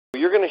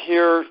you're going to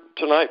hear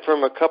tonight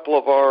from a couple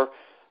of our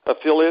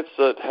affiliates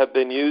that have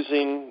been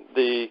using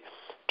the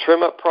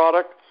Trim Up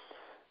product.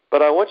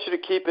 But I want you to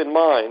keep in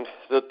mind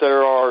that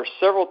there are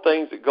several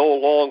things that go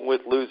along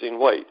with losing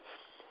weight.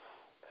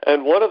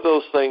 And one of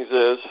those things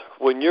is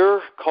when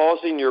you're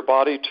causing your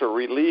body to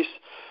release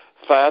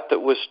fat that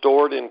was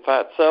stored in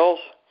fat cells,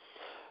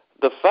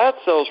 the fat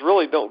cells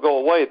really don't go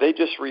away. They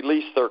just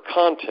release their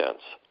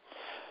contents.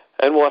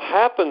 And what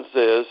happens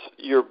is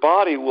your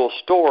body will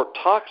store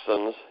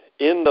toxins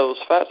in those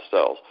fat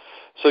cells.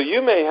 So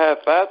you may have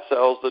fat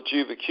cells that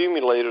you've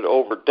accumulated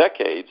over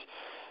decades,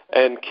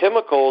 and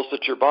chemicals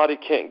that your body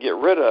can't get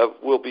rid of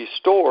will be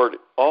stored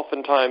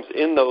oftentimes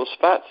in those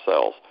fat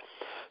cells.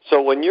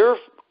 So when you're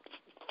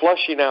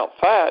flushing out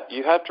fat,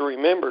 you have to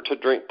remember to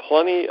drink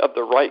plenty of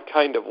the right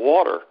kind of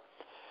water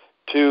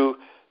to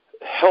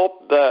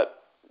help that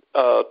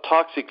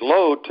toxic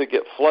load to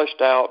get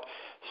flushed out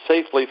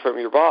safely from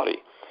your body.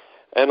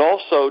 And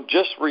also,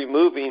 just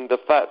removing the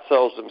fat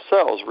cells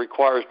themselves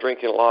requires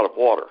drinking a lot of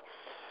water.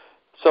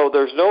 So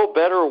there's no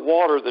better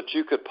water that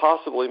you could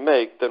possibly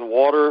make than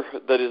water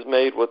that is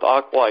made with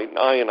Aqualite and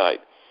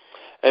Ionite.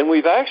 And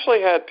we've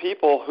actually had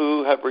people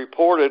who have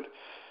reported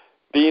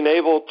being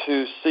able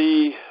to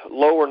see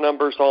lower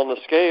numbers on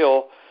the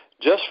scale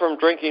just from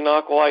drinking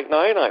Aqualite and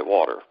Ionite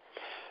water.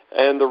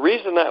 And the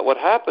reason that would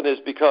happen is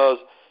because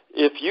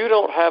if you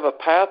don't have a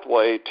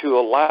pathway to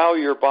allow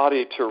your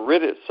body to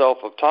rid itself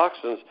of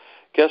toxins,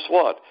 guess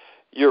what?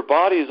 Your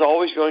body is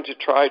always going to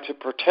try to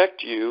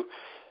protect you,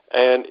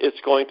 and it's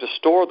going to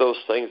store those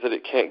things that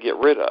it can't get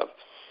rid of.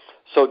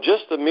 So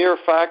just the mere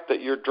fact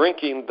that you're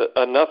drinking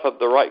enough of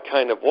the right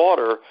kind of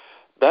water,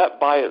 that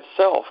by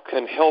itself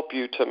can help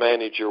you to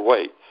manage your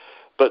weight.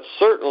 But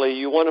certainly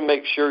you want to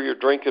make sure you're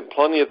drinking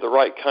plenty of the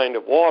right kind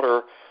of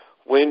water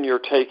when you're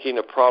taking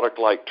a product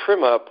like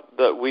Trim Up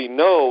that we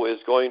know is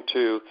going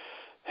to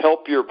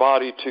help your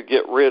body to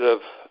get rid of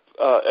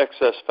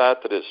excess fat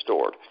that is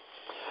stored.